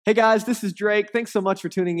Hey guys, this is Drake. Thanks so much for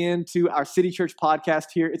tuning in to our City Church podcast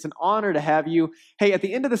here. It's an honor to have you. Hey, at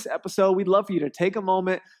the end of this episode, we'd love for you to take a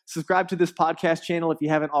moment, subscribe to this podcast channel if you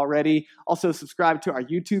haven't already. Also, subscribe to our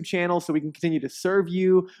YouTube channel so we can continue to serve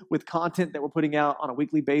you with content that we're putting out on a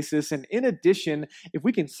weekly basis. And in addition, if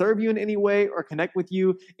we can serve you in any way or connect with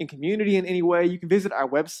you in community in any way, you can visit our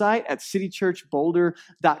website at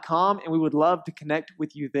citychurchboulder.com, and we would love to connect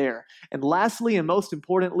with you there. And lastly, and most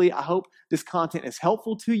importantly, I hope this content is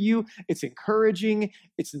helpful to you. It's encouraging,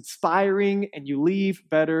 it's inspiring, and you leave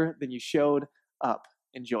better than you showed up.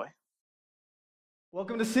 Enjoy.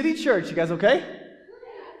 Welcome to City Church. You guys okay?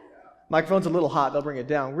 Microphone's a little hot. They'll bring it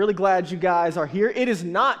down. Really glad you guys are here. It is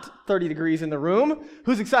not 30 degrees in the room.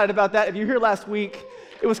 Who's excited about that? If you were here last week,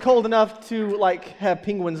 it was cold enough to have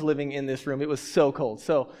penguins living in this room. It was so cold.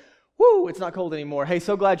 So, it's not cold anymore. Hey,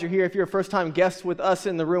 so glad you're here. If you're a first-time guest with us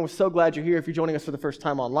in the room, we're so glad you're here. If you're joining us for the first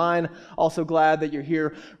time online, also glad that you're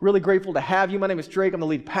here. Really grateful to have you. My name is Drake. I'm the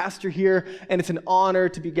lead pastor here, and it's an honor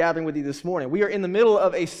to be gathering with you this morning. We are in the middle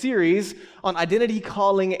of a series on identity,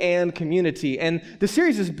 calling, and community, and the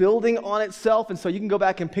series is building on itself, and so you can go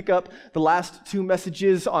back and pick up the last two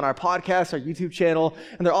messages on our podcast, our YouTube channel,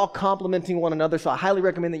 and they're all complementing one another, so I highly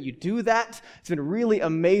recommend that you do that. It's been really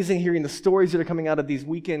amazing hearing the stories that are coming out of these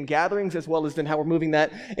weekend gatherings, as well as then how we're moving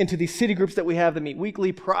that into these city groups that we have that meet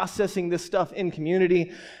weekly, processing this stuff in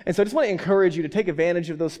community. And so I just want to encourage you to take advantage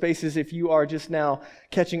of those spaces if you are just now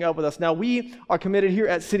catching up with us. Now, we are committed here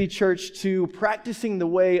at City Church to practicing the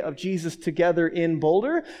way of Jesus together in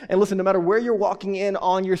Boulder. And listen, no matter where you're walking in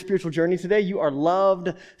on your spiritual journey today, you are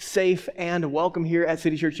loved, safe, and welcome here at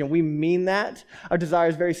City Church, and we mean that. Our desire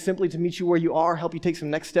is very simply to meet you where you are, help you take some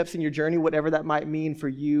next steps in your journey, whatever that might mean for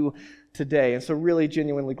you today. And so really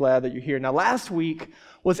genuinely glad that you're here. Now, last week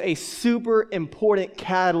was a super important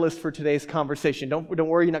catalyst for today's conversation. Don't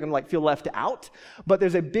worry, you're not going to feel left out, but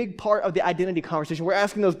there's a big part of the identity conversation. We're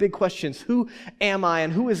asking those big questions. Who am I,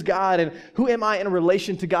 and who is God, and who am I in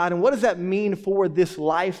relation to God, and what does that mean for this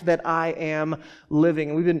life that I am living?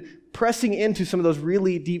 And we've been pressing into some of those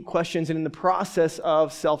really deep questions and in the process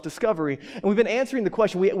of self-discovery. And we've been answering the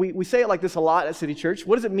question, we say it like this a lot at City Church.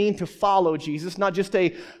 What does it mean to follow Jesus? Not just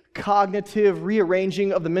a cognitive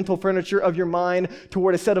rearranging of the mental furniture of your mind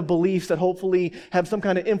toward a set of beliefs that hopefully have some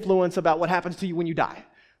kind of influence about what happens to you when you die.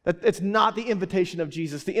 It's not the invitation of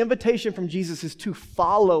Jesus. The invitation from Jesus is to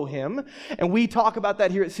follow him. And we talk about that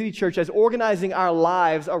here at City Church as organizing our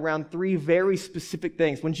lives around three very specific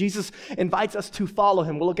things. When Jesus invites us to follow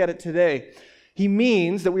him, we'll look at it today. He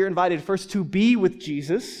means that we are invited first to be with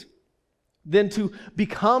Jesus, then to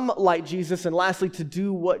become like Jesus, and lastly, to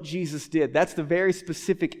do what Jesus did. That's the very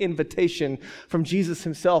specific invitation from Jesus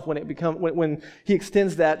himself when he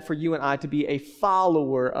extends that for you and I to be a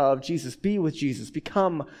follower of Jesus. Be with Jesus,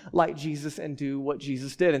 become like Jesus, and do what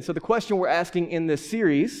Jesus did. And so the question we're asking in this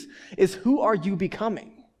series is, who are you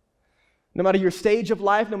becoming? No matter your stage of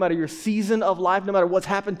life, no matter your season of life, no matter what's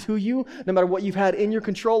happened to you, no matter what you've had in your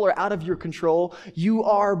control or out of your control, you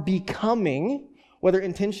are becoming, whether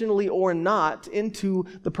intentionally or not, into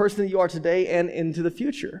the person that you are today and into the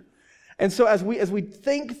future. And so as we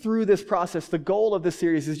think through this process, the goal of this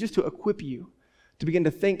series is just to equip you to begin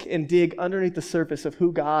to think and dig underneath the surface of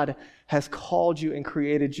who God has called you and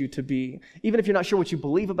created you to be. Even if you're not sure what you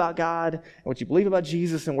believe about God and what you believe about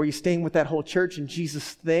Jesus and where you're staying with that whole church and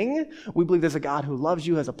Jesus thing, we believe there's a God who loves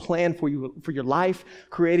you, has a plan for you, for your life,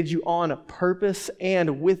 created you on a purpose,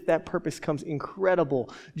 and with that purpose comes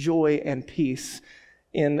incredible joy and peace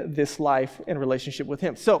in this life in relationship with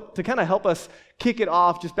him. So to kind of help us kick it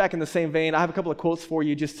off, just back in the same vein, I have a couple of quotes for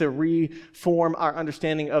you just to reform our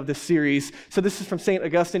understanding of this series. So this is from St.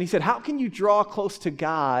 Augustine. He said, "How can you draw close to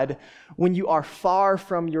God when you are far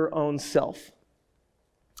from your own self?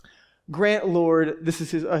 Grant, Lord," this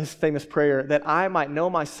is his famous prayer, "that I might know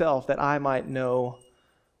myself, that I might know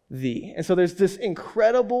thee." And so there's this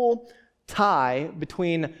incredible tie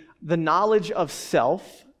between the knowledge of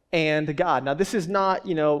self and God. Now, this is not,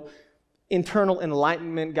 internal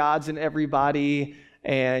enlightenment, God's in everybody,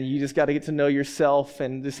 and you just got to get to know yourself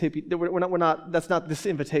and this hippie. We're not, that's not this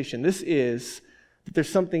invitation. This is that there's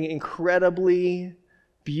something incredibly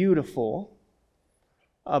beautiful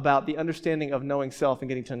about the understanding of knowing self and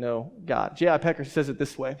getting to know God. J.I. Packer says it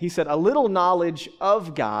this way. He said, "A little knowledge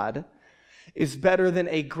of God is better than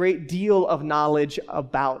a great deal of knowledge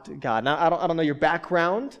about God." Now, I don't know your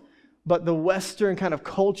background, but the Western kind of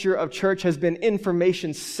culture of church has been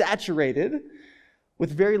information saturated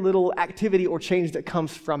with very little activity or change that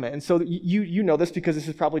comes from it. And so you know this because this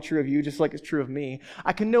is probably true of you, just like it's true of me.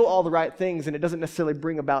 I can know all the right things, and it doesn't necessarily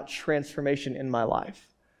bring about transformation in my life.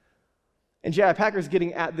 And J.I. Packer is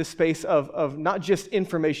getting at this space of not just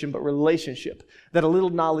information, but relationship, that a little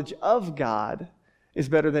knowledge of God is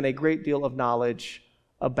better than a great deal of knowledge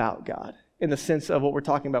about God, in the sense of what we're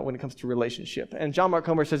talking about when it comes to relationship. And John Mark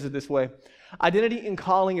Comer says it this way: identity and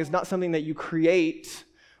calling is not something that you create,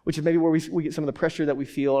 which is maybe where we get some of the pressure that we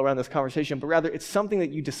feel around this conversation, but rather it's something that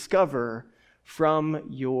you discover from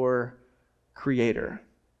your Creator.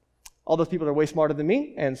 All those people are way smarter than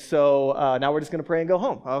me, and so now we're just going to pray and go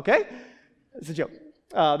home, okay? It's a joke.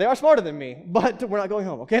 They are smarter than me, but we're not going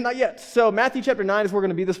home, okay? Not yet. So Matthew chapter 9 is where we're going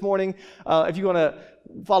to be this morning. If you want to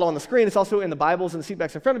follow on the screen, it's also in the Bibles and the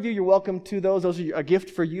seatbacks in front of you. You're welcome to those. Those are a gift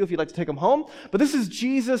for you if you'd like to take them home. But this is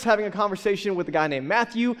Jesus having a conversation with a guy named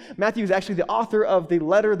Matthew. Matthew is actually the author of the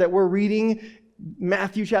letter that we're reading,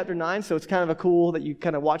 Matthew chapter 9, so it's kind of a cool that you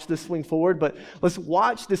kind of watch this swing forward, but let's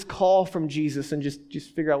watch this call from Jesus and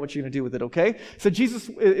just figure out what you're going to do with it, okay? So Jesus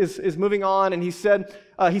is moving on, and he said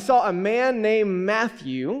he saw a man named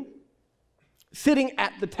Matthew sitting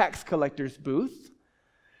at the tax collector's booth,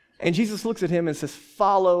 and Jesus looks at him and says,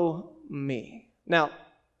 "Follow me." Now,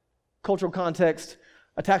 cultural context,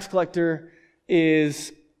 a tax collector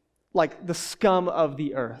is like the scum of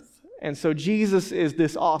the earth. And so Jesus is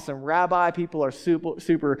this awesome rabbi. People are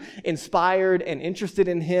super inspired and interested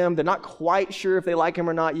in him. They're not quite sure if they like him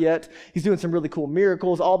or not yet. He's doing some really cool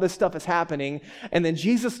miracles. All this stuff is happening. And then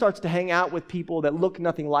Jesus starts to hang out with people that look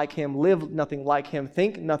nothing like him, live nothing like him,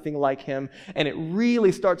 think nothing like him. And it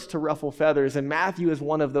really starts to ruffle feathers. And Matthew is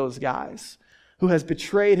one of those guys who has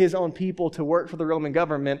betrayed his own people to work for the Roman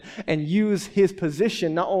government and use his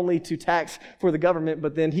position not only to tax for the government,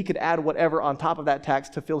 but then he could add whatever on top of that tax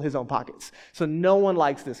to fill his own pockets. So no one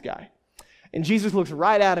likes this guy. And Jesus looks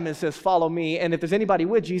right at him and says, "Follow me." And if there's anybody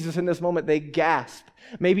with Jesus in this moment, they gasp,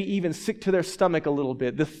 maybe even sick to their stomach a little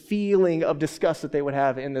bit. The feeling of disgust that they would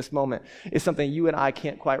have in this moment is something you and I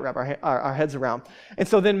can't quite wrap our heads around. And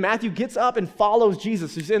so then Matthew gets up and follows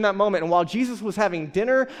Jesus. He's in that moment. And while Jesus was having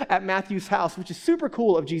dinner at Matthew's house, which is super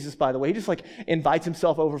cool of Jesus, by the way, he just invites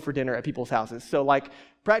himself over for dinner at people's houses. So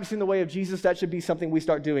practicing the way of Jesus, that should be something we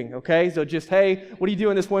start doing, okay? So just, hey, what are you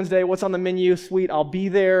doing this Wednesday? What's on the menu? Sweet, I'll be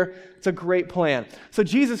there. It's a great plan. So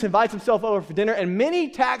Jesus invites himself over for dinner, and many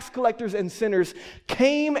tax collectors and sinners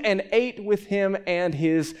came and ate with him and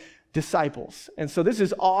his disciples. And so this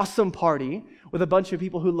is awesome party with a bunch of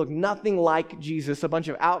people who look nothing like Jesus, a bunch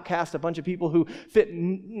of outcasts, a bunch of people who fit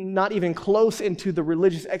not even close into the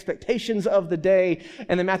religious expectations of the day.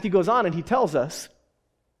 And then Matthew goes on and he tells us,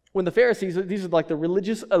 when the Pharisees, these are like the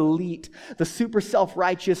religious elite, the super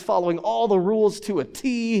self-righteous, following all the rules to a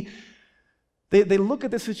T, they look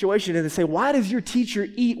at this situation and they say, "Why does your teacher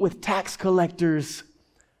eat with tax collectors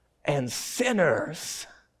and sinners?"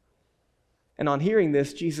 And on hearing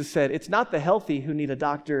this, Jesus said, "It's not the healthy who need a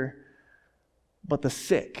doctor, but the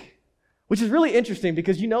sick." Which is really interesting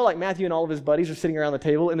because Matthew and all of his buddies are sitting around the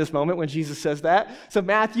table in this moment when Jesus says that. So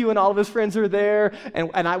Matthew and all of his friends are there,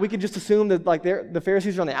 and we can just assume that the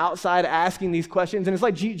Pharisees are on the outside asking these questions. And it's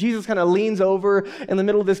like Jesus kind of leans over in the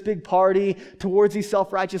middle of this big party towards these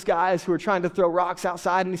self-righteous guys who are trying to throw rocks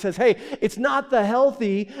outside, and he says, "Hey, it's not the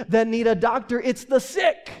healthy that need a doctor, it's the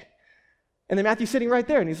sick." And then Matthew's sitting right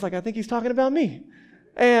there, and he's like, "I think he's talking about me."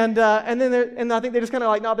 And I think they just kind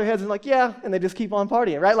of nod their heads and yeah, and they just keep on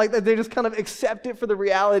partying, right? They just kind of accept it for the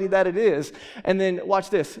reality that it is. And then watch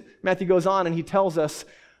this. Matthew goes on and he tells us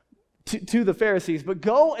to the Pharisees, "But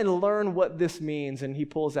go and learn what this means." And he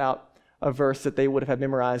pulls out a verse that they would have had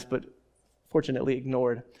memorized, but fortunately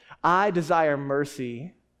ignored. "I desire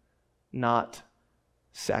mercy, not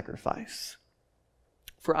sacrifice.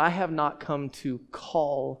 For I have not come to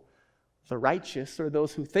call the righteous or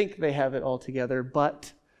those who think they have it all together,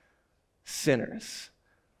 but sinners."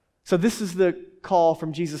 So this is the call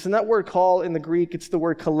from Jesus. And that word call in the Greek, it's the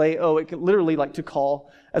word kaleo. It can literally to call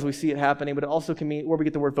as we see it happening, but it also can mean where we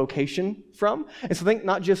get the word vocation from. And so think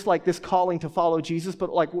not just this calling to follow Jesus, but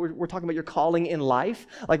we're talking about your calling in life.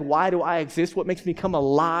 Why do I exist? What makes me come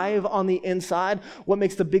alive on the inside? What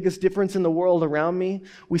makes the biggest difference in the world around me?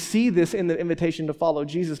 We see this in the invitation to follow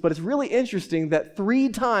Jesus, but it's really interesting that 3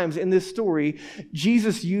 times in this story,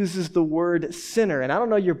 Jesus uses the word sinner. And I don't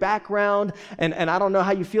know your background, and I don't know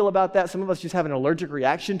how you feel about that. Some of us just have an allergic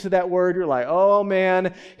reaction to that word. You're like, "Oh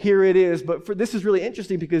man, here it is." But this is really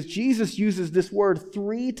interesting because Jesus uses this word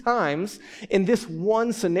 3 times in this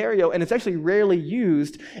one scenario, and it's actually rarely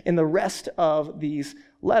used in the rest of these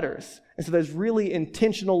letters. And so there's really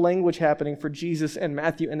intentional language happening for Jesus and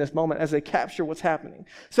Matthew in this moment as they capture what's happening.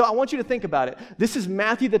 So I want you to think about it. This is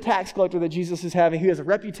Matthew the tax collector that Jesus is having. He has a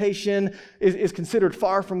reputation, is considered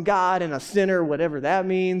far from God and a sinner, whatever that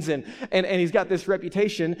means. And he's got this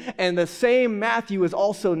reputation. And the same Matthew is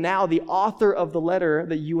also now the author of the letter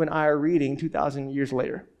that you and I are reading 2,000 years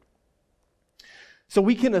later. So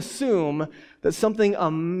we can assume that something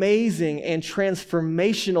amazing and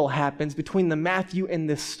transformational happens between the Matthew in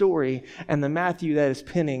this story and the Matthew that is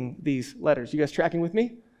penning these letters. You guys tracking with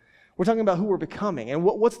me? We're talking about who we're becoming and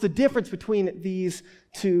what's the difference between these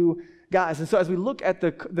two guys. And so as we look at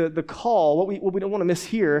the call, what we don't want to miss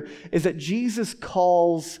here is that Jesus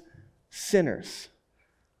calls sinners.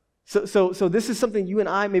 So this is something you and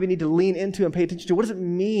I maybe need to lean into and pay attention to. What does it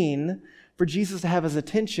mean for Jesus to have his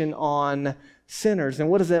attention on sinners? And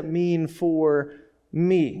what does that mean for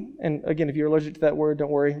me? And again, if you're allergic to that word, don't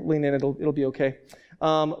worry, lean in, it'll be okay.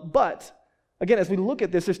 But again, as we look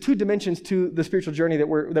at this, there's two dimensions to the spiritual journey that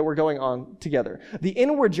we're going on together. The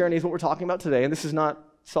inward journey is what we're talking about today, and this is not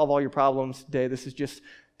solve all your problems today. This is just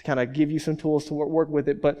to kind of give you some tools to work with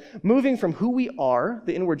it. But moving from who we are,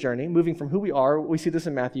 the inward journey, moving from who we are, we see this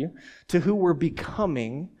in Matthew, to who we're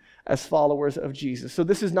becoming as followers of Jesus. So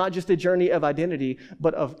this is not just a journey of identity,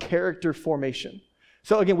 but of character formation.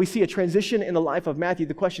 So again, we see a transition in the life of Matthew.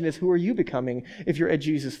 The question is, who are you becoming if you're a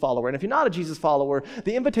Jesus follower? And if you're not a Jesus follower,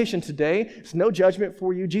 the invitation today is no judgment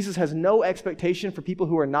for you. Jesus has no expectation for people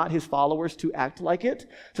who are not his followers to act like it.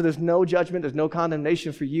 So there's no judgment, there's no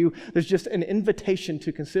condemnation for you. There's just an invitation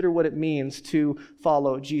to consider what it means to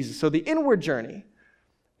follow Jesus. So the inward journey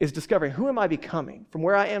is discovering, who am I becoming from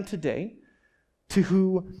where I am today to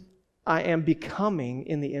who I am becoming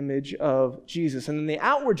in the image of Jesus. And then the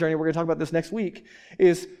outward journey, we're going to talk about this next week,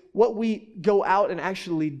 is what we go out and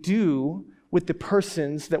actually do with the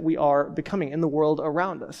persons that we are becoming in the world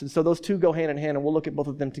around us. And so those two go hand in hand, and we'll look at both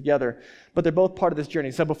of them together. But they're both part of this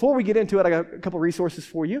journey. So before we get into it, I got a couple resources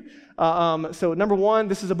for you. So number one,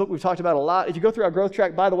 this is a book we've talked about a lot. If you go through our growth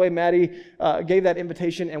track, by the way, Maddie gave that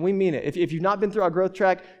invitation, and we mean it. If you've not been through our growth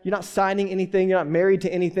track, you're not signing anything, you're not married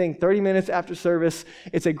to anything, 30 minutes after service,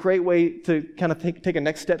 it's a great way to kind of take a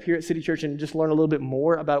next step here at City Church and just learn a little bit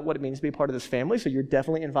more about what it means to be a part of this family. So you're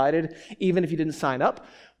definitely invited, even if you didn't sign up.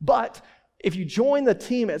 But if you join the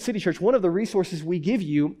team at City Church, one of the resources we give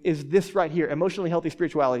you is this right here, Emotionally Healthy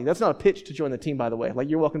Spirituality. That's not a pitch to join the team, by the way. Like,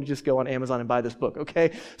 you're welcome to just go on Amazon and buy this book,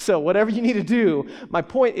 okay? So whatever you need to do, my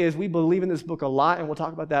point is we believe in this book a lot, and we'll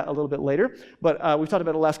talk about that a little bit later. But we've talked about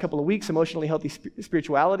it the last couple of weeks, Emotionally Healthy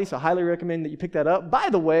Spirituality, so I highly recommend that you pick that up. By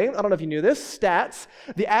the way, I don't know if you knew this, stats,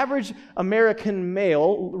 the average American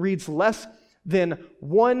male reads less than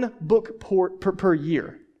one book per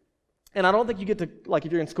year. And I don't think you get to, like,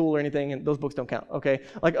 if you're in school or anything, and those books don't count, okay?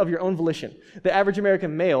 Like, of your own volition. The average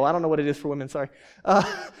American male, I don't know what it is for women, sorry.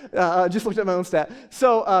 Just looked at my own stat.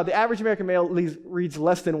 So the average American male reads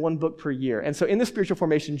less than one book per year. And so in the spiritual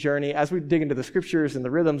formation journey, as we dig into the scriptures and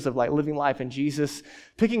the rhythms of, like, living life in Jesus,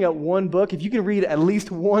 picking up one book, if you can read at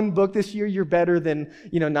least one book this year, you're better than,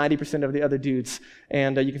 90% of the other dudes.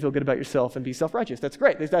 And you can feel good about yourself and be self-righteous. That's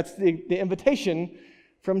great. That's the invitation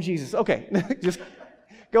from Jesus. Okay, just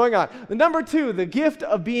going on. The number two, The Gift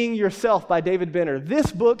of Being Yourself by David Benner.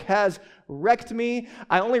 This book has wrecked me.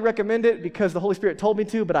 I only recommend it because the Holy Spirit told me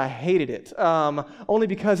to, but I hated it. Only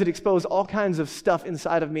because it exposed all kinds of stuff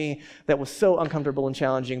inside of me that was so uncomfortable and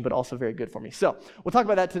challenging, but also very good for me. So we'll talk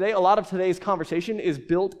about that today. A lot of today's conversation is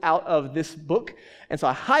built out of this book, and so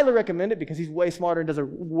I highly recommend it because he's way smarter and does a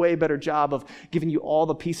way better job of giving you all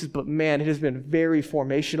the pieces, but man, it has been very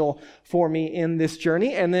formational for me in this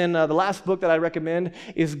journey. And then the last book that I recommend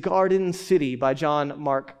is Garden City by John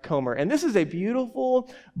Mark Comer. And this is a beautiful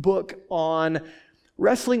book on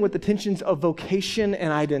wrestling with the tensions of vocation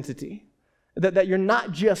and identity. That you're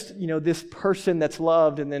not just, this person that's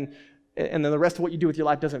loved and then the rest of what you do with your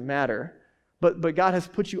life doesn't matter. But God has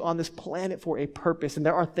put you on this planet for a purpose, and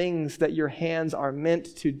there are things that your hands are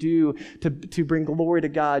meant to do to bring glory to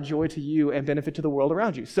God, joy to you, and benefit to the world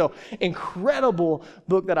around you. So, incredible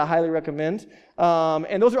book that I highly recommend.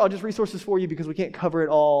 And those are all just resources for you because we can't cover it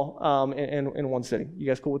all in one sitting. You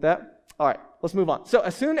guys cool with that? All right, let's move on. So,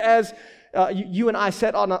 as soon as you and I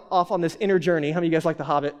set off on this inner journey, how many of you guys like The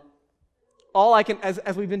Hobbit? All I can,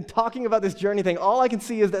 as we've been talking about this journey thing, all I can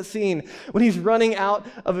see is that scene when he's running out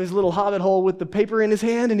of his little hobbit hole with the paper in his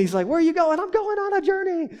hand, and he's like, "Where are you going?" "I'm going on a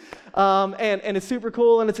journey." And it's super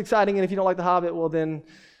cool and it's exciting. And if you don't like The Hobbit, well then,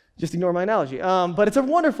 Just ignore my analogy. But it's a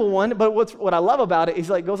wonderful one. But what I love about it is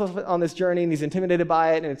he goes off on this journey and he's intimidated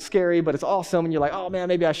by it and it's scary, but it's awesome. And you're like, oh man,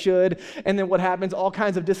 maybe I should. And then what happens? All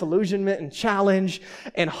kinds of disillusionment and challenge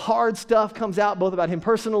and hard stuff comes out both about him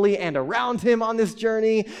personally and around him on this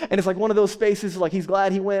journey. And it's like one of those spaces like he's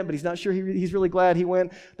glad he went, but he's not sure he's really glad he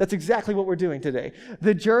went. That's exactly what we're doing today.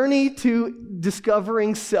 The journey to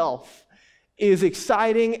discovering self is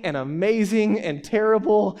exciting and amazing and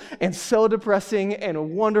terrible and so depressing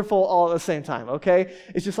and wonderful all at the same time, okay?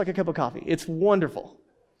 It's just like a cup of coffee. It's wonderful.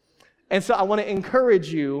 And so I want to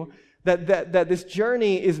encourage you that this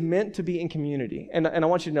journey is meant to be in community. And I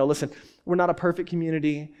want you to know, listen, we're not a perfect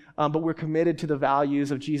community, but we're committed to the values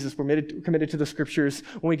of Jesus. We're committed to the scriptures.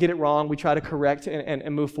 When we get it wrong, we try to correct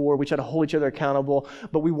and move forward. We try to hold each other accountable,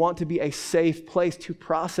 but we want to be a safe place to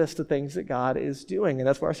process the things that God is doing, and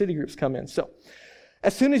that's where our city groups come in. So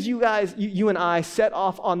as soon as you and I set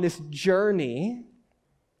off on this journey,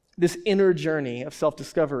 this inner journey of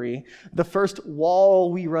self-discovery, the first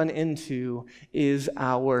wall we run into is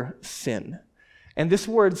our sin. And this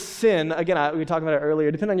word sin, again, we were talking about it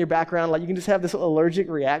earlier, depending on your background, like you can just have this allergic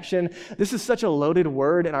reaction. This is such a loaded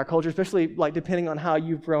word in our culture, especially like depending on how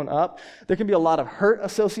you've grown up. There can be a lot of hurt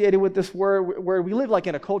associated with this word, where we live like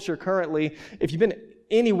in a culture currently, if you've been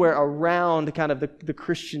anywhere around kind of the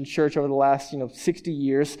Christian church over the last 60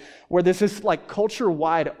 years, where there's this like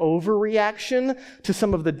culture-wide overreaction to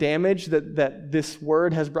some of the damage that this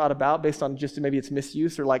word has brought about based on just maybe its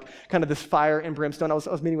misuse or like kind of this fire and brimstone. I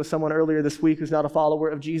was meeting with someone earlier this week who's not a follower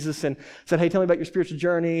of Jesus and said, hey, tell me about your spiritual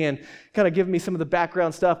journey, and kind of give me some of the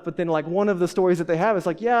background stuff. But then like one of the stories that they have is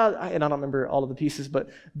like, yeah, and I don't remember all of the pieces, but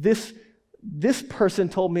this person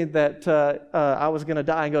told me that I was going to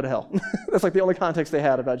die and go to hell. That's like the only context they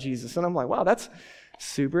had about Jesus. And I'm like, wow, that's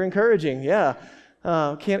super encouraging. Yeah.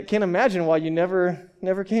 Can't imagine why you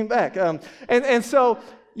never came back. And so,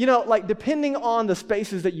 like depending on the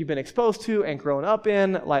spaces that you've been exposed to and grown up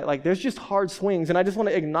in, like there's just hard swings. And I just want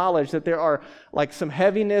to acknowledge that there are like some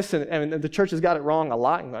heaviness, and the church has got it wrong a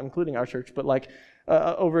lot, including our church, but like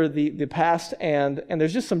over the past, and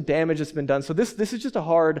there's just some damage that's been done. So this is just a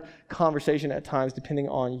hard conversation at times, depending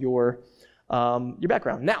on your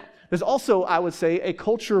background. Now, there's also, I would say, a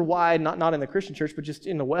culture-wide, not in the Christian church, but just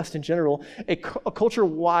in the West in general, a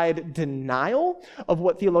culture-wide denial of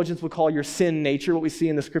what theologians would call your sin nature, what we see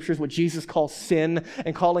in the scriptures, what Jesus calls sin,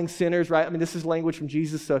 and calling sinners, right? I mean, this is language from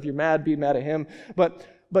Jesus, so if you're mad, be mad at him.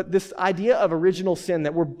 But this idea of original sin,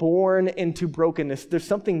 that we're born into brokenness, there's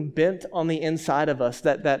something bent on the inside of us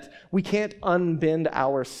that we can't unbend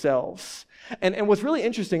ourselves. And what's really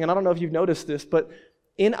interesting, and I don't know if you've noticed this, but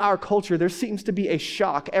in our culture, there seems to be a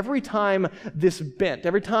shock every time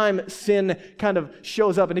every time sin kind of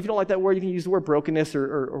shows up. And if you don't like that word, you can use the word brokenness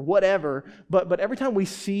or whatever. But every time we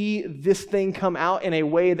see this thing come out in a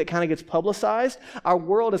way that kind of gets publicized, our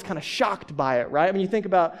world is kind of shocked by it, right? I mean, you think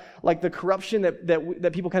about like the corruption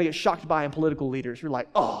that people kind of get shocked by in political leaders. You're like,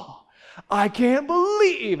 oh, I can't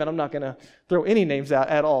believe, and I'm not going to throw any names out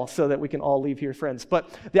at all so that we can all leave here friends. But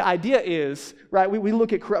the idea is, right, we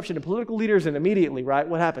look at corruption in political leaders, and immediately, right,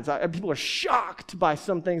 what happens? People are shocked by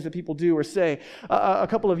some things that people do or say. A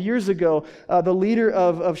couple of years ago, the leader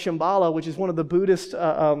of Shambhala, which is one of the Buddhist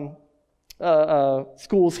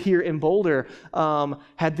schools here in Boulder,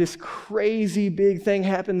 had this crazy big thing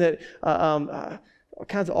happen that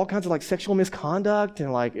all kinds of like sexual misconduct,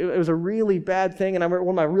 and like it was a really bad thing. And I remember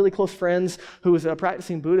one of my really close friends who was a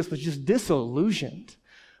practicing Buddhist was just disillusioned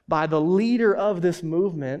by the leader of this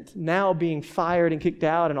movement now being fired and kicked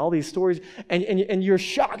out and all these stories, and you're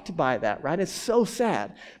shocked by that, right? It's so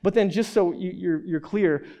sad. But then just so you're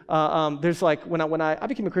clear, there's like when I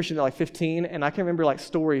became a Christian at like 15, and I can remember like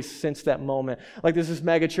stories since that moment. Like there's this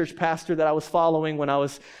mega church pastor that I was following when I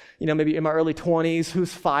was maybe in my early 20s,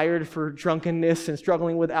 who's fired for drunkenness and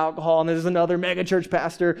struggling with alcohol. And there's another mega church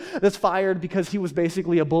pastor that's fired because he was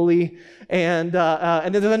basically a bully. And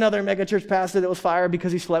then there's another mega church pastor that was fired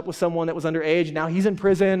because he slept with someone that was underage. And now he's in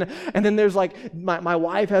prison. And then there's like, my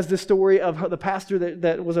wife has this story of the pastor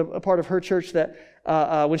that was a part of her church that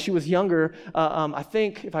when she was younger, I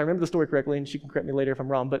think, if I remember the story correctly, and she can correct me later if I'm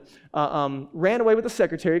wrong, but ran away with the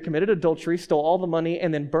secretary, committed adultery, stole all the money,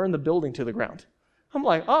 and then burned the building to the ground. I'm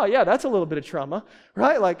like, oh yeah, that's a little bit of trauma,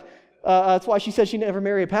 right? Like, that's why she said she'd never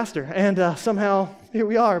marry a pastor, and somehow here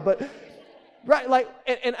we are. But right, like,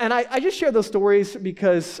 and I just share those stories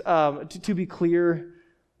because to be clear,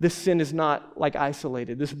 this sin is not like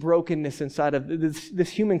isolated. This brokenness inside of this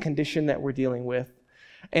human condition that we're dealing with,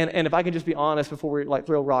 and if I can just be honest before we like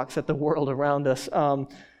throw rocks at the world around us,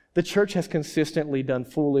 the church has consistently done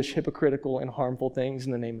foolish, hypocritical, and harmful things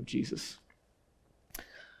in the name of Jesus.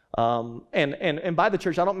 And by the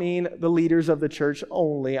church, I don't mean the leaders of the church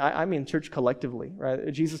only. I mean church collectively,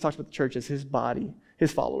 right? Jesus talks about the church as his body,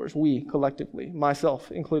 his followers, we collectively,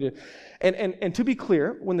 myself included. And to be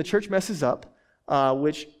clear, when the church messes up,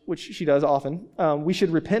 which she does often, we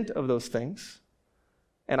should repent of those things.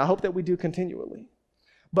 And I hope that we do continually.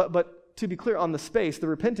 But to be clear on the space, the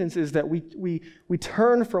repentance is that we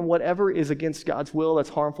turn from whatever is against God's will that's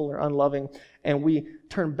harmful or unloving, and we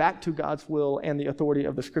turn back to God's will and the authority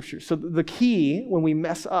of the Scriptures. So the key when we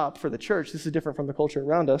mess up for the church, this is different from the culture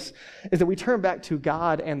around us, is that we turn back to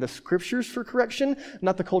God and the Scriptures for correction,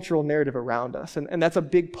 not the cultural narrative around us. And that's a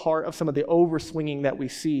big part of some of the overswinging that we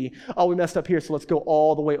see. Oh, we messed up here, so let's go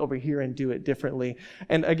all the way over here and do it differently.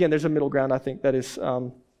 And again, there's a middle ground, I think, that is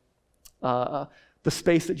the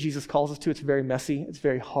space that Jesus calls us to. It's very messy, it's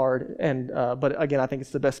very hard, but again, I think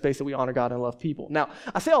it's the best space that we honor God and love people. Now,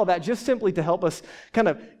 I say all that just simply to help us kind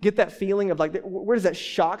of get that feeling of like, where does that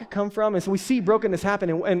shock come from? And so we see brokenness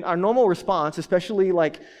happen, and our normal response, especially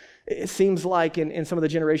like it seems like in some of the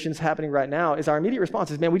generations happening right now, is our immediate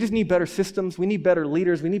response is, man, we just need better systems, we need better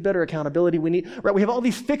leaders, we need better accountability, we have all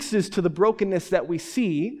these fixes to the brokenness that we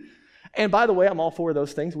see. And by the way, I'm all for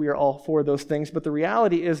those things. We are all for those things. But the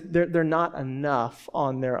reality is they're not enough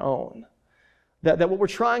on their own. That what we're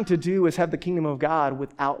trying to do is have the kingdom of God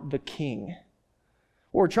without the king.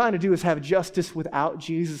 What we're trying to do is have justice without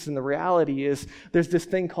Jesus. And the reality is there's this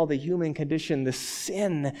thing called the human condition, this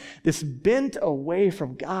sin, this bent away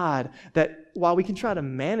from God, that while we can try to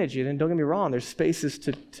manage it, and don't get me wrong, there's spaces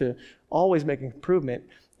to always make improvement,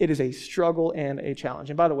 it is a struggle and a challenge.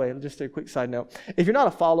 And by the way, just a quick side note, if you're not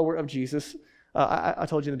a follower of Jesus, I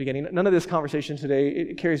told you in the beginning, none of this conversation today,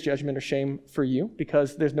 it carries judgment or shame for you,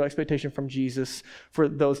 because there's no expectation from Jesus for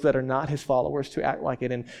those that are not his followers to act like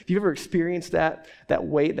it. And if you've ever experienced that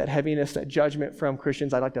weight, that heaviness, that judgment from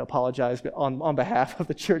Christians, I'd like to apologize on behalf of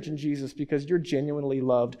the church and Jesus, because you're genuinely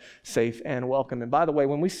loved, safe, and welcome. And by the way,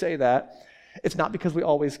 when we say that, it's not because we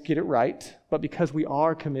always get it right, but because we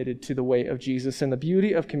are committed to the way of Jesus. And the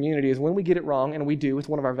beauty of community is when we get it wrong, and we do, it's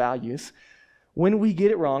one of our values. When we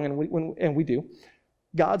get it wrong, and we do,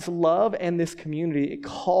 God's love and this community, it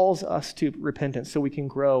calls us to repentance so we can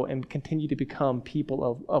grow and continue to become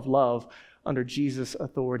people of love under Jesus'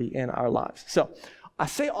 authority in our lives. So I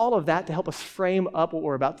say all of that to help us frame up what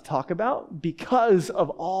we're about to talk about because of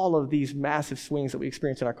all of these massive swings that we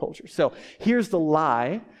experience in our culture. So here's the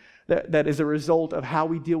lie that is a result of how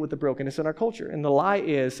we deal with the brokenness in our culture. And the lie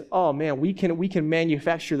is, oh man, we can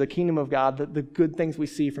manufacture the kingdom of God, the good things we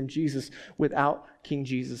see from Jesus without King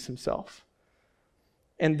Jesus himself.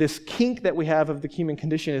 And this kink that we have of the human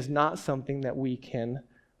condition is not something that we can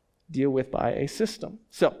deal with by a system.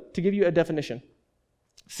 So, to give you a definition,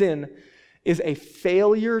 sin is a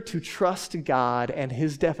failure to trust God and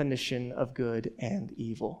his definition of good and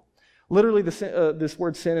evil. Literally, this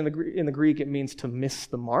word sin in the Greek, it means to miss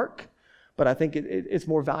the mark. But I think it's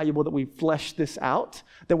more valuable that we flesh this out,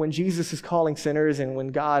 that when Jesus is calling sinners and when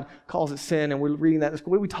God calls it sin and we're reading that,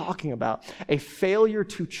 what are we talking about? A failure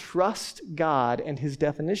to trust God and his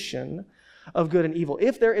definition of good and evil.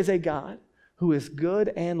 If there is a God who is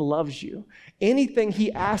good and loves you, anything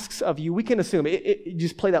he asks of you, we can assume,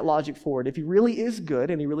 just play that logic forward. If he really is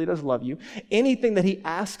good and he really does love you, anything that he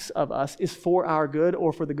asks of us is for our good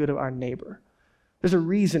or for the good of our neighbor. There's a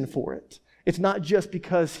reason for it. It's not just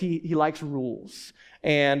because he likes rules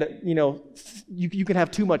and, you can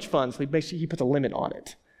have too much fun, so he puts a limit on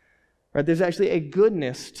it. Right? There's actually a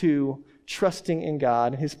goodness to trusting in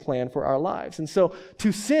God and his plan for our lives. And so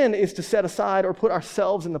to sin is to set aside or put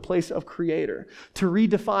ourselves in the place of creator, to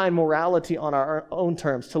redefine morality on our own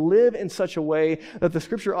terms, to live in such a way that the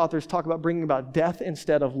scripture authors talk about bringing about death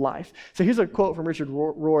instead of life. So here's a quote from Richard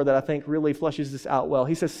Rohr that I think really fleshes this out well.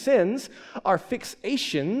 He says, sins are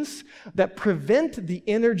fixations that prevent the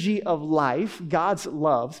energy of life, God's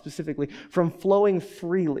love specifically, from flowing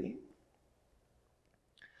freely.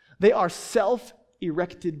 They are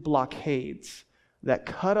self-erected blockades that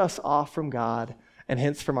cut us off from God and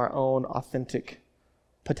hence from our own authentic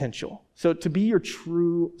potential. So to be your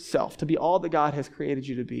true self, to be all that God has created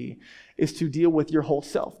you to be, is to deal with your whole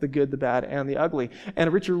self, the good, the bad, and the ugly.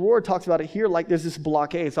 And Richard Rohr talks about it here like there's this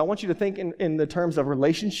blockade. So I want you to think in the terms of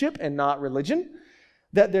relationship and not religion,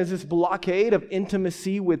 that there's this blockade of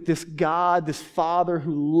intimacy with this God, this Father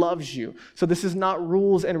who loves you. So this is not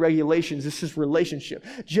rules and regulations, this is relationship.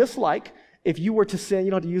 Just like if you were to sin,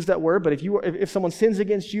 you don't have to use that word, but if someone sins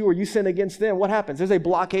against you or you sin against them, what happens? There's a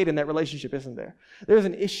blockade in that relationship, isn't there? There's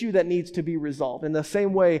an issue that needs to be resolved. In the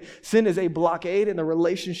same way, sin is a blockade in the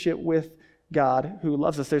relationship with God who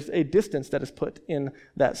loves us. There's a distance that is put in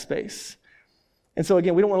that space. And so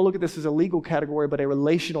again, we don't want to look at this as a legal category, but a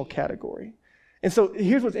relational category. And so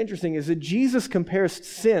here's what's interesting is that Jesus compares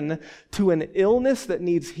sin to an illness that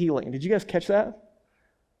needs healing. Did you guys catch that?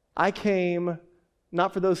 I came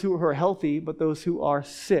not for those who are healthy, but those who are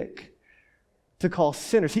sick, to call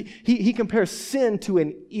sinners. He compares sin to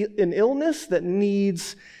an illness that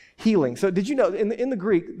needs healing. So did you know, in the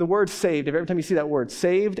Greek, the word saved, every time you see that word,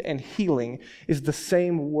 saved and healing is the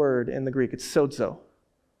same word in the Greek. It's sozo.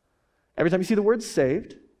 Every time you see the word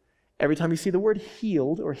saved, every time you see the word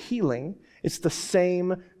healed or healing, it's the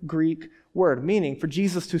same Greek word, meaning for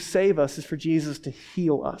Jesus to save us is for Jesus to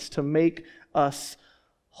heal us, to make us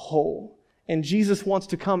whole. And Jesus wants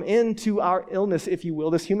to come into our illness, if you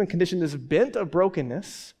will, this human condition, this bent of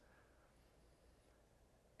brokenness,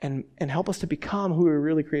 and help us to become who we were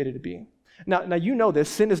really created to be. Now you know this,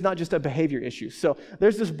 sin is not just a behavior issue. So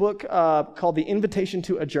there's this book called The Invitation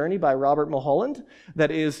to a Journey by Robert Mulholland that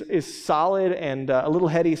is solid and a little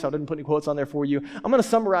heady, so I didn't put any quotes on there for you. I'm going to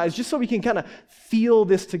summarize just so we can kind of feel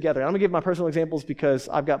this together. And I'm going to give my personal examples because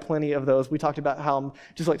I've got plenty of those. We talked about how I'm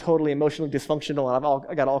just like totally emotionally dysfunctional, and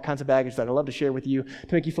I got all kinds of baggage that I'd love to share with you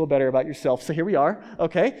to make you feel better about yourself. So here we are,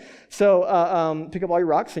 okay? So pick up all your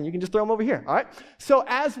rocks and you can just throw them over here, all right? So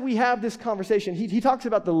as we have this conversation, he talks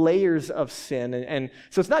about the layers of sin. And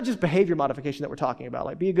so it's not just behavior modification that we're talking about,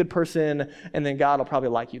 like be a good person and then God will probably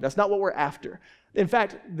like you. That's not what we're after. In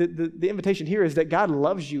fact, the invitation here is that God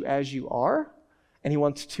loves you as you are, and he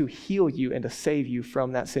wants to heal you and to save you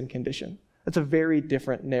from that sin condition. That's a very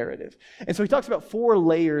different narrative. And so he talks about 4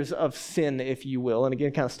 layers of sin, if you will. And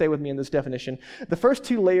again, kind of stay with me in this definition. The first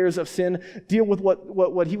 2 layers of sin deal with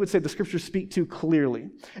what he would say the scriptures speak to clearly.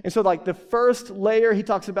 And so like the first layer he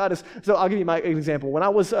talks about is, so I'll give you my example. When I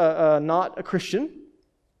was not a Christian,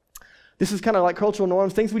 this is kind of like cultural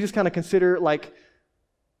norms, things we just kind of consider like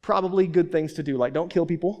probably good things to do. Like don't kill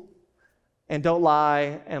people and don't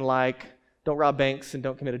lie and like don't rob banks and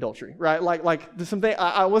don't commit adultery, right? Like there's something,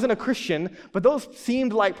 I wasn't a Christian, but those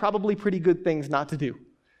seemed like probably pretty good things not to do.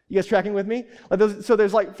 You guys tracking with me? So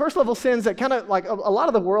there's like first level sins that kind of like a lot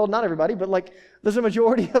of the world, not everybody, but like there's a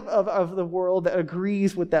majority of the world that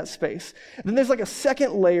agrees with that space. And then there's like a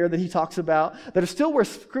second layer that he talks about that are still where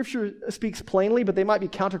scripture speaks plainly, but they might be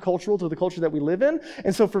countercultural to the culture that we live in.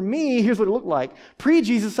 And so for me, here's what it looked like.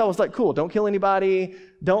 Pre-Jesus, I was like, cool, don't kill anybody,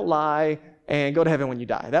 don't lie, and go to heaven when you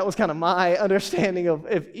die. That was kind of my understanding of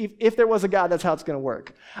if there was a God, that's how it's going to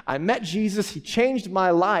work. I met Jesus, he changed my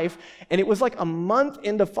life, and it was like a month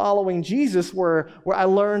into following Jesus where I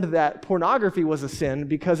learned that pornography was a sin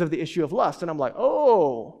because of the issue of lust. And I'm like,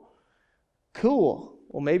 oh, cool.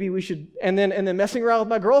 Well, maybe we should, and then messing around with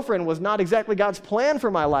my girlfriend was not exactly God's plan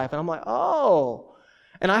for my life. And I'm like, oh.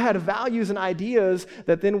 And I had values and ideas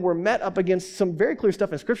that then were met up against some very clear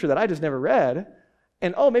stuff in Scripture that I just never read.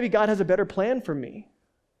 And maybe God has a better plan for me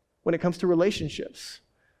when it comes to relationships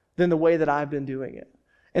than the way that I've been doing it.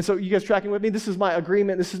 And so you guys tracking with me? This is my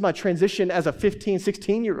agreement. This is my transition as a 15,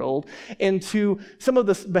 16-year-old into some of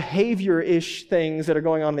the behavior-ish things that are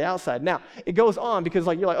going on the outside. Now, it goes on because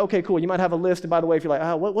like you're like, okay, cool. You might have a list. And by the way, if you're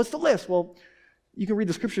like, what's the list? Well, you can read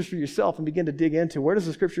the scriptures for yourself and begin to dig into where do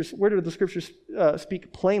the scriptures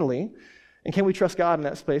speak plainly. And can we trust God in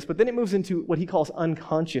that space? But then it moves into what he calls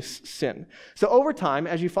unconscious sin. So over time,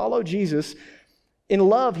 as you follow Jesus, in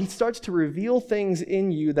love, he starts to reveal things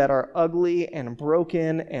in you that are ugly and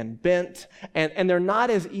broken and bent, and they're not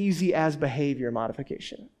as easy as behavior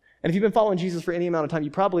modification. And if you've been following Jesus for any amount of time,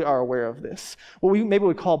 you probably are aware of this. What we maybe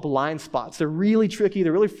would call blind spots. They're really tricky.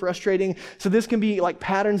 They're really frustrating. So this can be like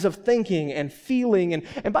patterns of thinking and feeling.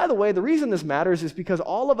 And by the way, the reason this matters is because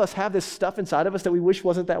all of us have this stuff inside of us that we wish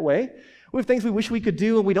wasn't that way. We have things we wish we could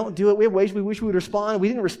do and we don't do it. We have ways we wish we would respond and we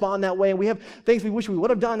didn't respond that way. And we have things we wish we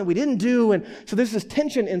would have done and we didn't do. And so there's this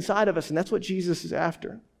tension inside of us, and that's what Jesus is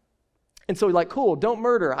after. And so we're like, cool, don't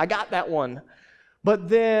murder. I got that one. But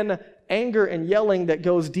then anger and yelling that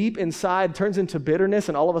goes deep inside turns into bitterness,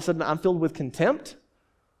 and all of a sudden I'm filled with contempt.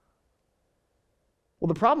 Well,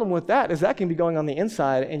 the problem with that is that can be going on the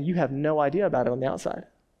inside, and you have no idea about it on the outside.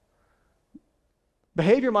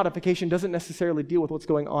 Behavior modification doesn't necessarily deal with what's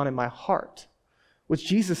going on in my heart, which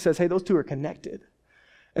Jesus says, hey, those two are connected.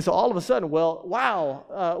 And so all of a sudden, well,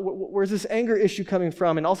 wow, where's this anger issue coming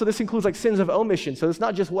from? And also this includes like sins of omission. So it's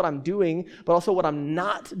not just what I'm doing, but also what I'm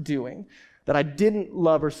not doing. That I didn't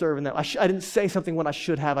love or serve, and that I didn't say something when I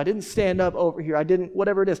should have. I didn't stand up over here. I didn't,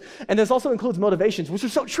 whatever it is. And this also includes motivations, which are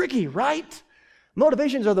so tricky, right?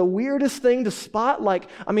 Motivations are the weirdest thing to spot.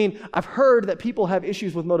 I've heard that people have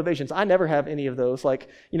issues with motivations. I never have any of those.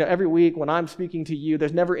 Every week when I'm speaking to you,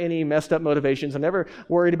 there's never any messed up motivations. I'm never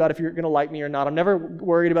worried about if you're going to like me or not. I'm never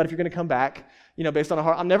worried about if you're going to come back, based on a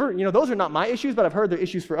heart. I'm never, those are not my issues, but I've heard they're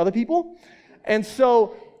issues for other people. And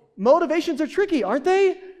so motivations are tricky, aren't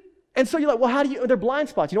they? And so you're like, well, they're blind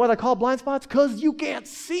spots. You know why they're called blind spots? Because you can't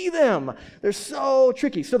see them. They're so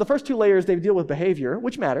tricky. So the first two layers, they deal with behavior,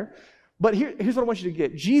 which matter. But here's what I want you to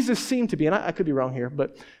get. Jesus seemed to be, and I could be wrong here,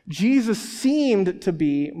 but Jesus seemed to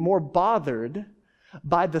be more bothered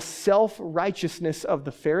by the self-righteousness of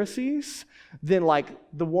the Pharisees than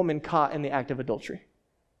the woman caught in the act of adultery.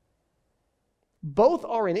 Both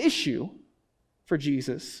are an issue for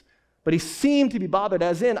Jesus, but he seemed to be bothered,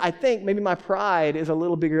 as in, I think maybe my pride is a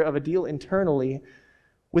little bigger of a deal internally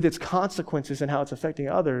with its consequences and how it's affecting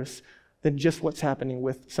others than just what's happening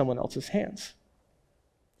with someone else's hands.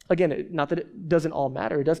 Again, not that it doesn't all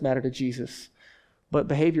matter. It does matter to Jesus, but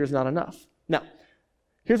behavior is not enough. Now,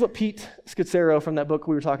 here's what Pete Scazzero from that book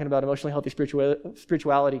we were talking about, Emotionally Healthy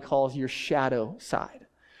Spirituality, calls your shadow side.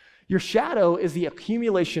 Your shadow is the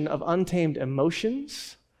accumulation of untamed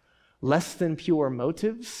emotions, less than pure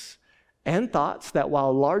motives, and thoughts that,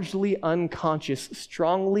 while largely unconscious,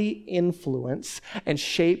 strongly influence and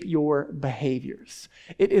shape your behaviors.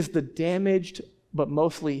 It is the damaged but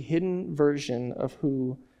mostly hidden version of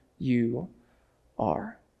who you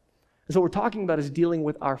are. And so what we're talking about is dealing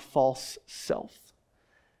with our false self.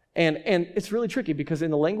 And it's really tricky because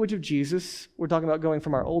in the language of Jesus, we're talking about going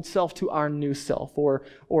from our old self to our new self, or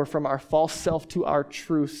from our false self to our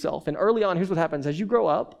true self. And early on, here's what happens. As you grow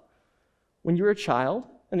up, when you're a child,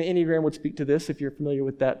 and the Enneagram would speak to this if you're familiar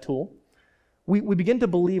with that tool, we begin to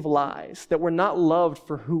believe lies, that we're not loved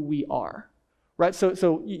for who we are. Right?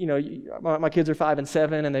 So my kids are 5 and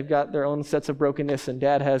 7, and they've got their own sets of brokenness, and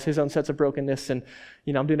Dad has his own sets of brokenness, and,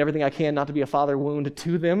 I'm doing everything I can not to be a father wound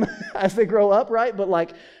to them as they grow up, right?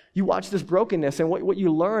 But you watch this brokenness, and what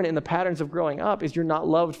you learn in the patterns of growing up is you're not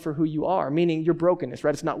loved for who you are, meaning your brokenness,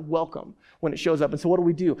 right? It's not welcome when it shows up. And so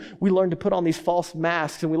what do? We learn to put on these false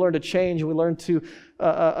masks, and we learn to change, and we learn to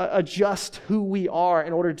adjust who we are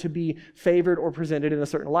in order to be favored or presented in a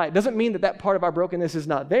certain light. It doesn't mean that part of our brokenness is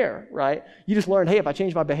not there, right? You just learn, hey, if I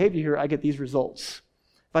change my behavior here, I get these results.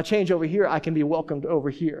 If I change over here, I can be welcomed over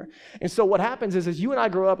here. And so what happens is, as you and I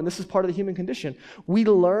grow up, and this is part of the human condition, we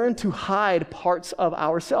learn to hide parts of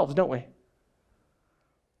ourselves, don't we?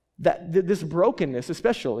 This brokenness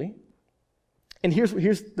especially, and here's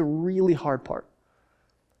the really hard part,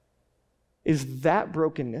 is that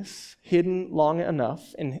brokenness hidden long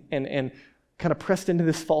enough and kind of pressed into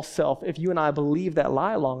this false self. If you and I believe that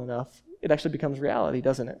lie long enough, it actually becomes reality,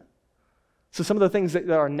 doesn't it? So some of the things that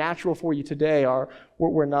are natural for you today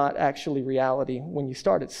were not actually reality when you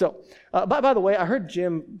started. So, by the way, I heard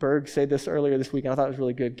Jim Berg say this earlier this week, and I thought it was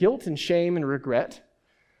really good. Guilt and shame and regret,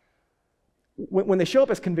 when they show up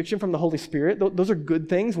as conviction from the Holy Spirit, those are good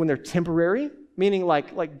things when they're temporary, meaning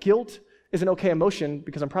like guilt is an okay emotion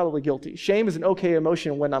because I'm probably guilty. Shame is an okay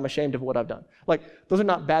emotion when I'm ashamed of what I've done. Those are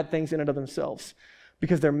not bad things in and of themselves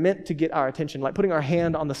because they're meant to get our attention. Like putting our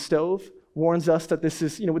hand on the stove warns us that this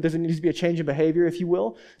is, there needs to be a change in behavior, if you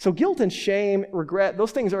will. So guilt and shame, regret,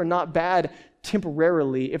 those things are not bad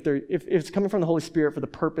temporarily if it's coming from the Holy Spirit for the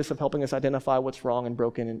purpose of helping us identify what's wrong and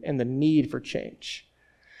broken and the need for change.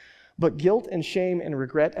 But guilt and shame and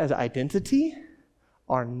regret as identity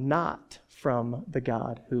are not from the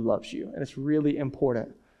God who loves you. And it's really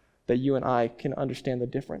important that you and I can understand the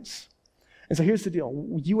difference. And so here's the deal.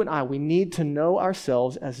 You and I, we need to know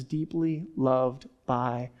ourselves as deeply loved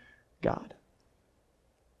by God.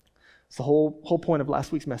 It's the whole point of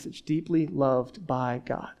last week's message. Deeply loved by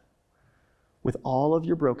God. With all of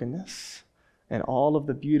your brokenness and all of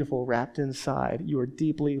the beautiful wrapped inside, you are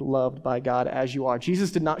deeply loved by God as you are.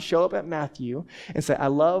 Jesus did not show up at Matthew and say, I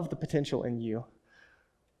love the potential in you.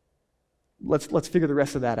 Let's figure the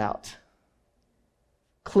rest of that out.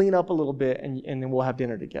 Clean up a little bit and then we'll have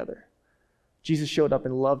dinner together. Jesus showed up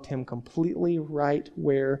and loved him completely right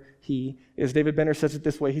where he is. David Benner says it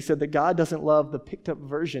this way. He said that God doesn't love the picked up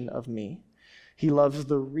version of me. He loves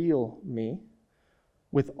the real me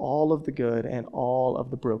with all of the good and all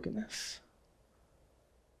of the brokenness.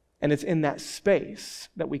 And it's in that space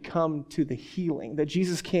that we come to the healing, that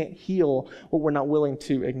Jesus can't heal what we're not willing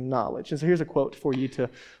to acknowledge. And so here's a quote for you to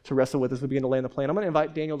wrestle with as we begin to land the plane. I'm going to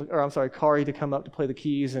invite Kari to come up to play the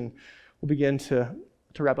keys, and we'll begin to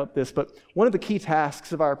wrap up this. But one of the key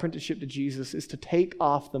tasks of our apprenticeship to Jesus is to take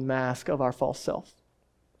off the mask of our false self,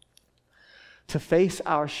 to face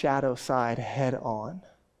our shadow side head on,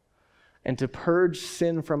 and to purge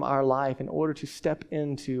sin from our life in order to step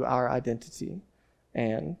into our identity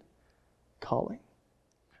and calling.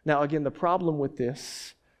 Now, again, the problem with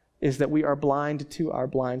this is that we are blind to our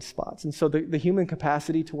blind spots. And so the human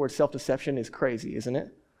capacity towards self-deception is crazy, isn't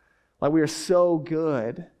it? Like, we are so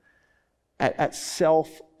good at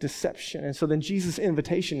self-deception. And so then Jesus'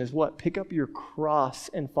 invitation is what? Pick up your cross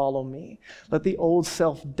and follow me. Let the old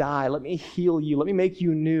self die. Let me heal you. Let me make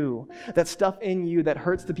you new. That stuff in you that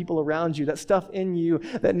hurts the people around you, that stuff in you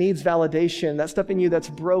that needs validation, that stuff in you that's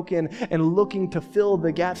broken and looking to fill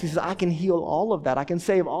the gaps. He says, I can heal all of that. I can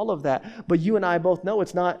save all of that. But you and I both know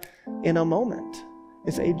it's not in a moment.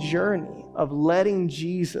 It's a journey of letting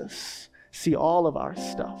Jesus see all of our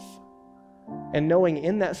stuff. And knowing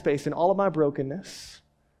in that space, in all of my brokenness,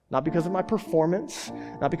 not because of my performance,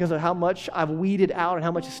 not because of how much I've weeded out and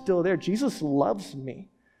how much is still there, Jesus loves me,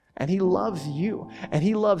 and he loves you, and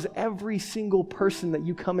he loves every single person that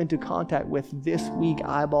you come into contact with this week,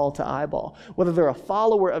 eyeball to eyeball. Whether they're a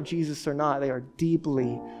follower of Jesus or not, they are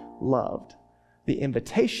deeply loved. The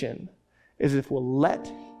invitation is if we'll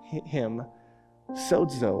let him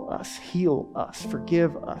sozo us, heal us,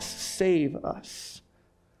 forgive us, save us.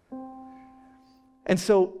 And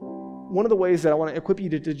so one of the ways that I want to equip you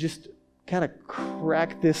to just kind of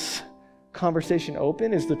crack this conversation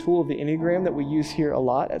open is the tool of the Enneagram that we use here a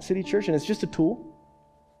lot at City Church, and it's just a tool.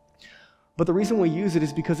 But the reason we use it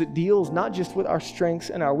is because it deals not just with our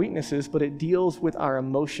strengths and our weaknesses, but it deals with our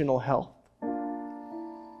emotional health.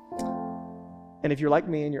 And if you're like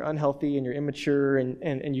me and you're unhealthy and you're immature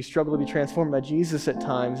and you struggle to be transformed by Jesus at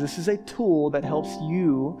times, this is a tool that helps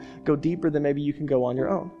you go deeper than maybe you can go on your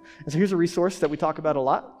own. And so here's a resource that we talk about a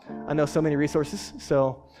lot. I know so many resources,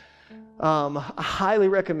 so I highly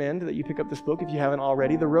recommend that you pick up this book if you haven't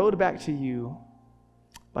already. The Road Back to You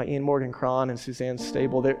by Ian Morgan Cron and Suzanne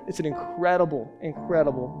Stable. It's an incredible,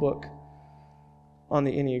 incredible book on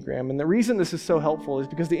the Enneagram. And the reason this is so helpful is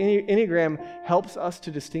because the Enneagram helps us to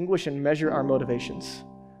distinguish and measure our motivations.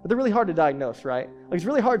 But they're really hard to diagnose, right? Like, it's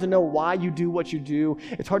really hard to know why you do what you do.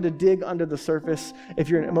 It's hard to dig under the surface. If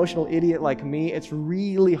you're an emotional idiot like me, it's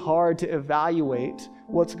really hard to evaluate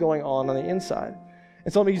what's going on the inside.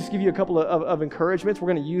 And so let me just give you a couple of encouragements.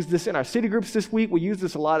 We're going to use this in our city groups this week. We use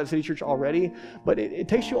this a lot at City Church already, but it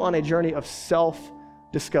takes you on a journey of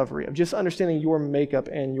self-discovery, of just understanding your makeup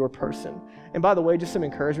and your person. And by the way, just some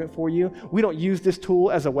encouragement for you. We don't use this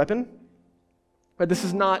tool as a weapon. Right? This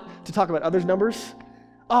is not to talk about others' numbers.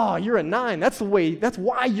 Oh, you're a 9. That's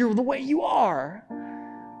why you're the way you are.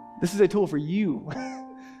 This is a tool for you.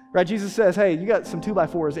 Right? Jesus says, hey, you got some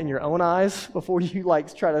 2x4s in your own eyes before you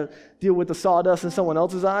try to deal with the sawdust in someone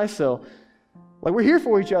else's eyes. So we're here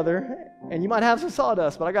for each other, and you might have some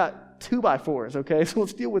sawdust, but I got 2x4s, okay? So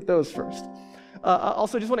let's deal with those first.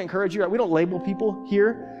 Also, just want to encourage you, right? We don't label people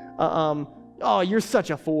here. Oh, you're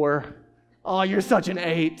such a 4. Oh, you're such an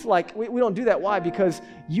 8. We don't do that. Why? Because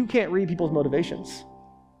you can't read people's motivations.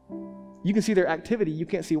 You can see their activity. You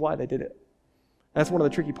can't see why they did it. That's one of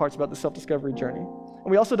the tricky parts about the self-discovery journey.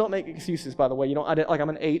 And we also don't make excuses, by the way. I'm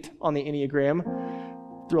an 8 on the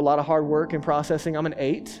Enneagram. Through a lot of hard work and processing, I'm an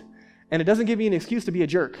 8. And it doesn't give me an excuse to be a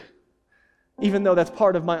jerk, even though that's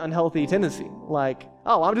part of my unhealthy tendency.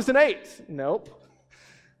 I'm just an 8. Nope.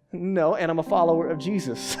 No, and I'm a follower of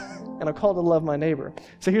Jesus, and I'm called to love my neighbor.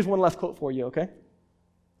 So here's one last quote for you, okay?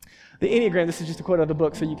 The Enneagram, this is just a quote out of the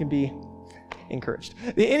book so you can be encouraged.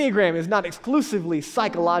 The Enneagram is not exclusively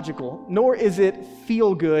psychological, nor is it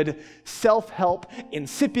feel-good, self-help,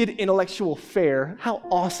 insipid intellectual fare. How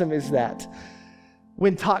awesome is that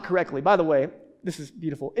when taught correctly? By the way, this is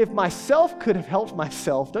beautiful. If myself could have helped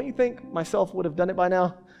myself, don't you think myself would have done it by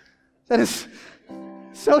now? That is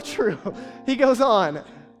so true. He goes on,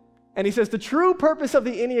 and he says, the true purpose of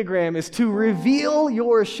the Enneagram is to reveal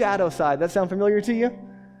your shadow side. That sound familiar to you?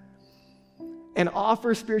 And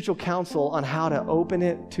offer spiritual counsel on how to open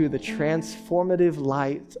it to the transformative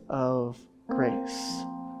light of grace.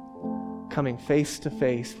 Coming face to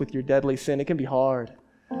face with your deadly sin. It can be hard,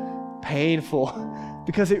 painful,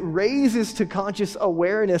 because it raises to conscious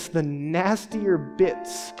awareness the nastier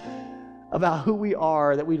bits about who we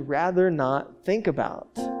are that we'd rather not think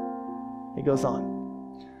about. He goes on.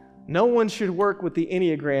 No one should work with the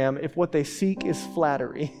Enneagram if what they seek is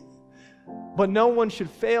flattery. But no one should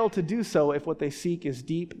fail to do so if what they seek is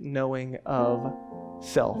deep knowing of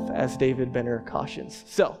self, as David Benner cautions.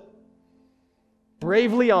 So,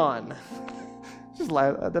 bravely on.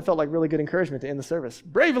 That felt like really good encouragement to end the service.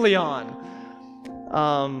 Bravely on.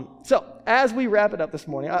 So, as we wrap it up this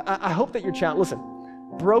morning, I hope that you're challenged.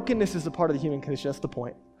 Listen, brokenness is a part of the human condition. That's the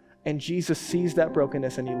point. And Jesus sees that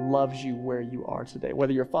brokenness, and he loves you where you are today.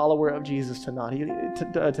 Whether you're a follower of Jesus or not,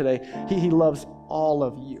 today, he loves all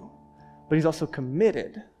of you. But he's also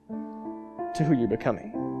committed to who you're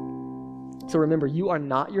becoming. So remember, you are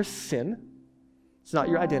not your sin. It's not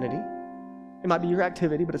your identity. It might be your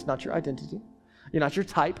activity, but it's not your identity. You're not your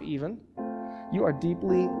type even. You are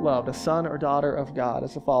deeply loved, a son or daughter of God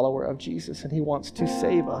as a follower of Jesus, and he wants to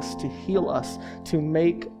save us, to heal us, to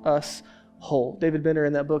make us whole. David Benner,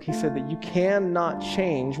 in that book, he said that you cannot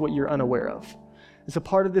change what you're unaware of. And so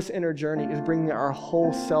part of this inner journey is bringing our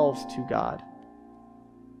whole selves to God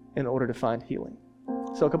in order to find healing.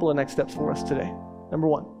 So a couple of next steps for us today. Number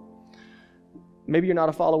one, maybe you're not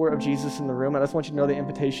a follower of Jesus in the room. I just want you to know the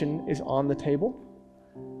invitation is on the table.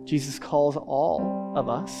 Jesus calls all of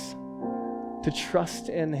us to trust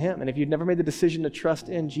in him. And if you've never made the decision to trust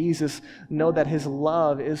in Jesus, know that his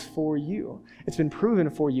love is for you. It's been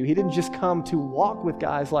proven for you. He didn't just come to walk with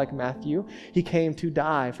guys like Matthew. He came to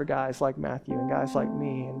die for guys like Matthew and guys like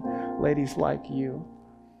me and ladies like you.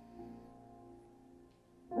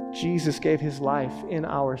 Jesus gave his life in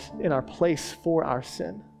our place for our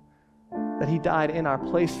sin. That he died in our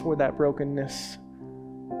place for that brokenness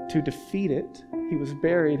to defeat it. He was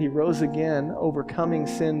buried. He rose again, overcoming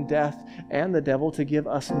sin, death, and the devil to give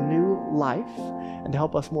us new life and to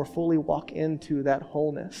help us more fully walk into that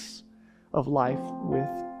wholeness of life with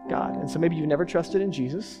God. And so maybe you've never trusted in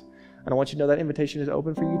Jesus, and I want you to know that invitation is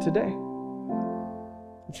open for you today.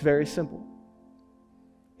 It's very simple.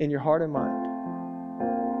 In your heart and mind,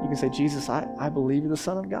 you can say, Jesus, I believe you're the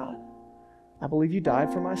Son of God. I believe you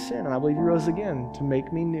died for my sin, and I believe you rose again to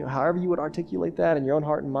make me new. However you would articulate that in your own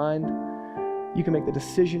heart and mind, you can make the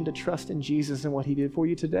decision to trust in Jesus and what he did for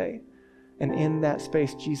you today. And in that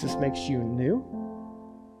space, Jesus makes you new.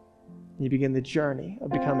 You begin the journey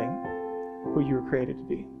of becoming who you were created to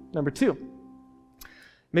be. Number two,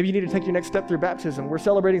 maybe you need to take your next step through baptism. We're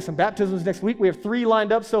celebrating some baptisms next week. We have 3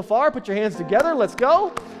 lined up so far. Put your hands together. Let's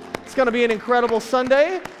go. It's going to be an incredible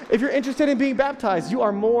Sunday. If you're interested in being baptized, you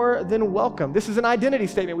are more than welcome. This is an identity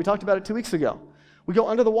statement. We talked about it 2 weeks ago. We go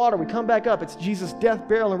under the water, we come back up. It's Jesus' death,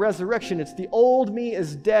 burial, and resurrection. It's the old me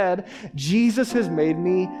is dead. Jesus has made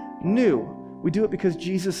me new. We do it because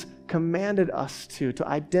Jesus commanded us to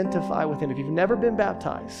identify with him. If you've never been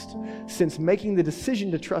baptized, since making the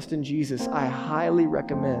decision to trust in Jesus, I highly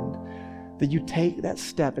recommend that you take that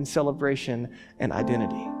step in celebration and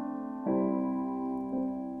identity.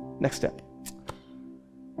 Next step.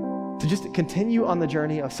 To just continue on the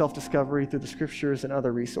journey of self-discovery through the scriptures and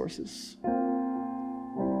other resources.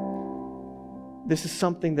 This is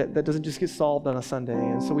something that doesn't just get solved on a Sunday.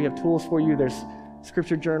 And so we have tools for you. There's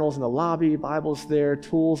scripture journals in the lobby, Bibles there,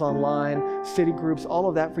 tools online, city groups, all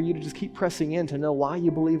of that for you to just keep pressing in to know why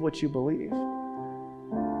you believe what you believe.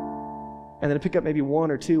 And then to pick up maybe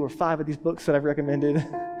 1 or 2 or 5 of these books that I've recommended,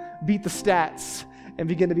 beat the stats, and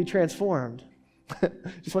begin to be transformed.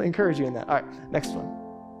 Just want to encourage you in that. All right, next one.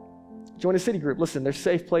 Join a city group. Listen, there's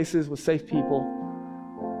safe places with safe people.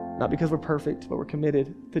 Not because we're perfect, but we're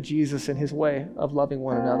committed to Jesus and his way of loving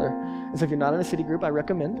one another. And so if you're not in a city group, I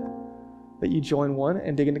recommend that you join one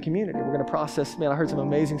and dig into community. We're going to process, I heard some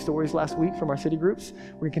amazing stories last week from our city groups.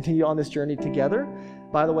 We're going to continue on this journey together.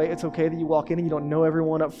 By the way, it's okay that you walk in and you don't know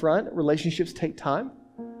everyone up front. Relationships take time,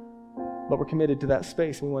 but we're committed to that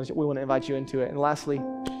space. We want to invite you into it. And lastly,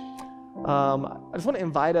 I just want to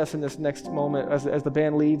invite us in this next moment as the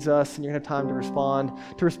band leads us and you're going to have time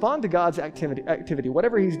to respond to God's activity,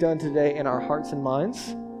 whatever he's done today in our hearts and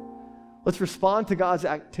minds. Let's respond to God's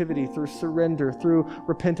activity through surrender, through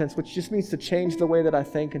repentance, which just means to change the way that I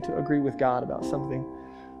think and to agree with God about something.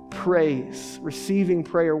 Praise, receiving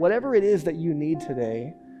prayer, whatever it is that you need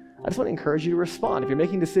today. I just want to encourage you to respond. If you're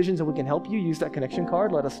making decisions and we can help you, use that connection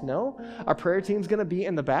card. Let us know. Our prayer team's going to be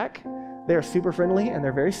in the back. They are super friendly and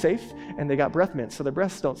they're very safe and they got breath mints so their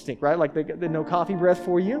breaths don't stink, right? Like they no coffee breath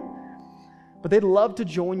for you. But they'd love to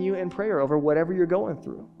join you in prayer over whatever you're going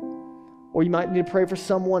through. Or you might need to pray for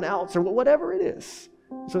someone else or whatever it is.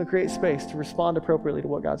 It's going to create space to respond appropriately to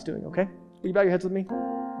what God's doing, okay? Will you bow your heads with me?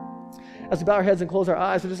 As we bow our heads and close our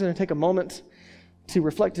eyes, we're just going to take a moment to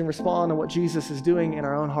reflect and respond on what Jesus is doing in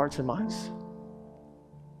our own hearts and minds.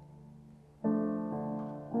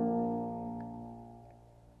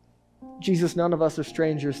 Jesus, none of us are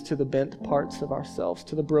strangers to the bent parts of ourselves,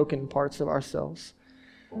 to the broken parts of ourselves.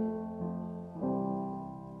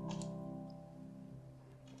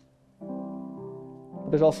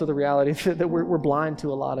 But there's also the reality that we're blind to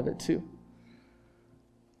a lot of it too.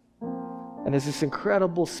 And there's this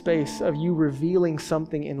incredible space of you revealing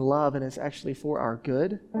something in love, and it's actually for our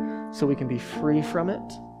good, so we can be free from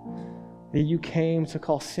it. That you came to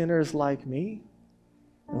call sinners like me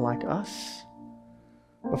and like us,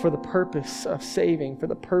 but for the purpose of saving, for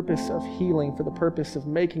the purpose of healing, for the purpose of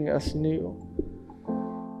making us new.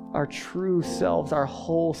 our true selves, our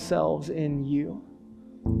whole selves in you.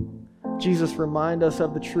 Jesus, remind us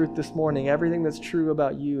of the truth this morning. Everything that's true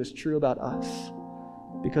about you is true about us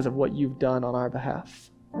because of what you've done on our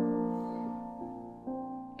behalf.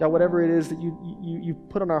 God, whatever it is that you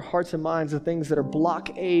put on our hearts and minds, the things that are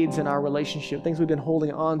blockades in our relationship, things we've been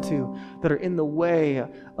holding on to that are in the way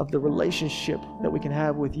of the relationship that we can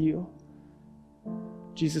have with you.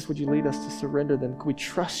 Jesus, would you lead us to surrender them? Could we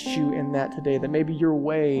trust you in that today, that maybe your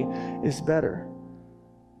way is better?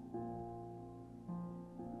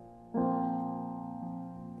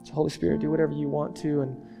 So Holy Spirit, do whatever you want to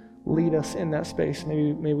and lead us in that space.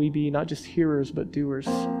 May we be not just hearers, but doers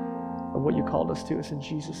of what you called us to. It's in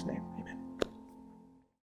Jesus' name.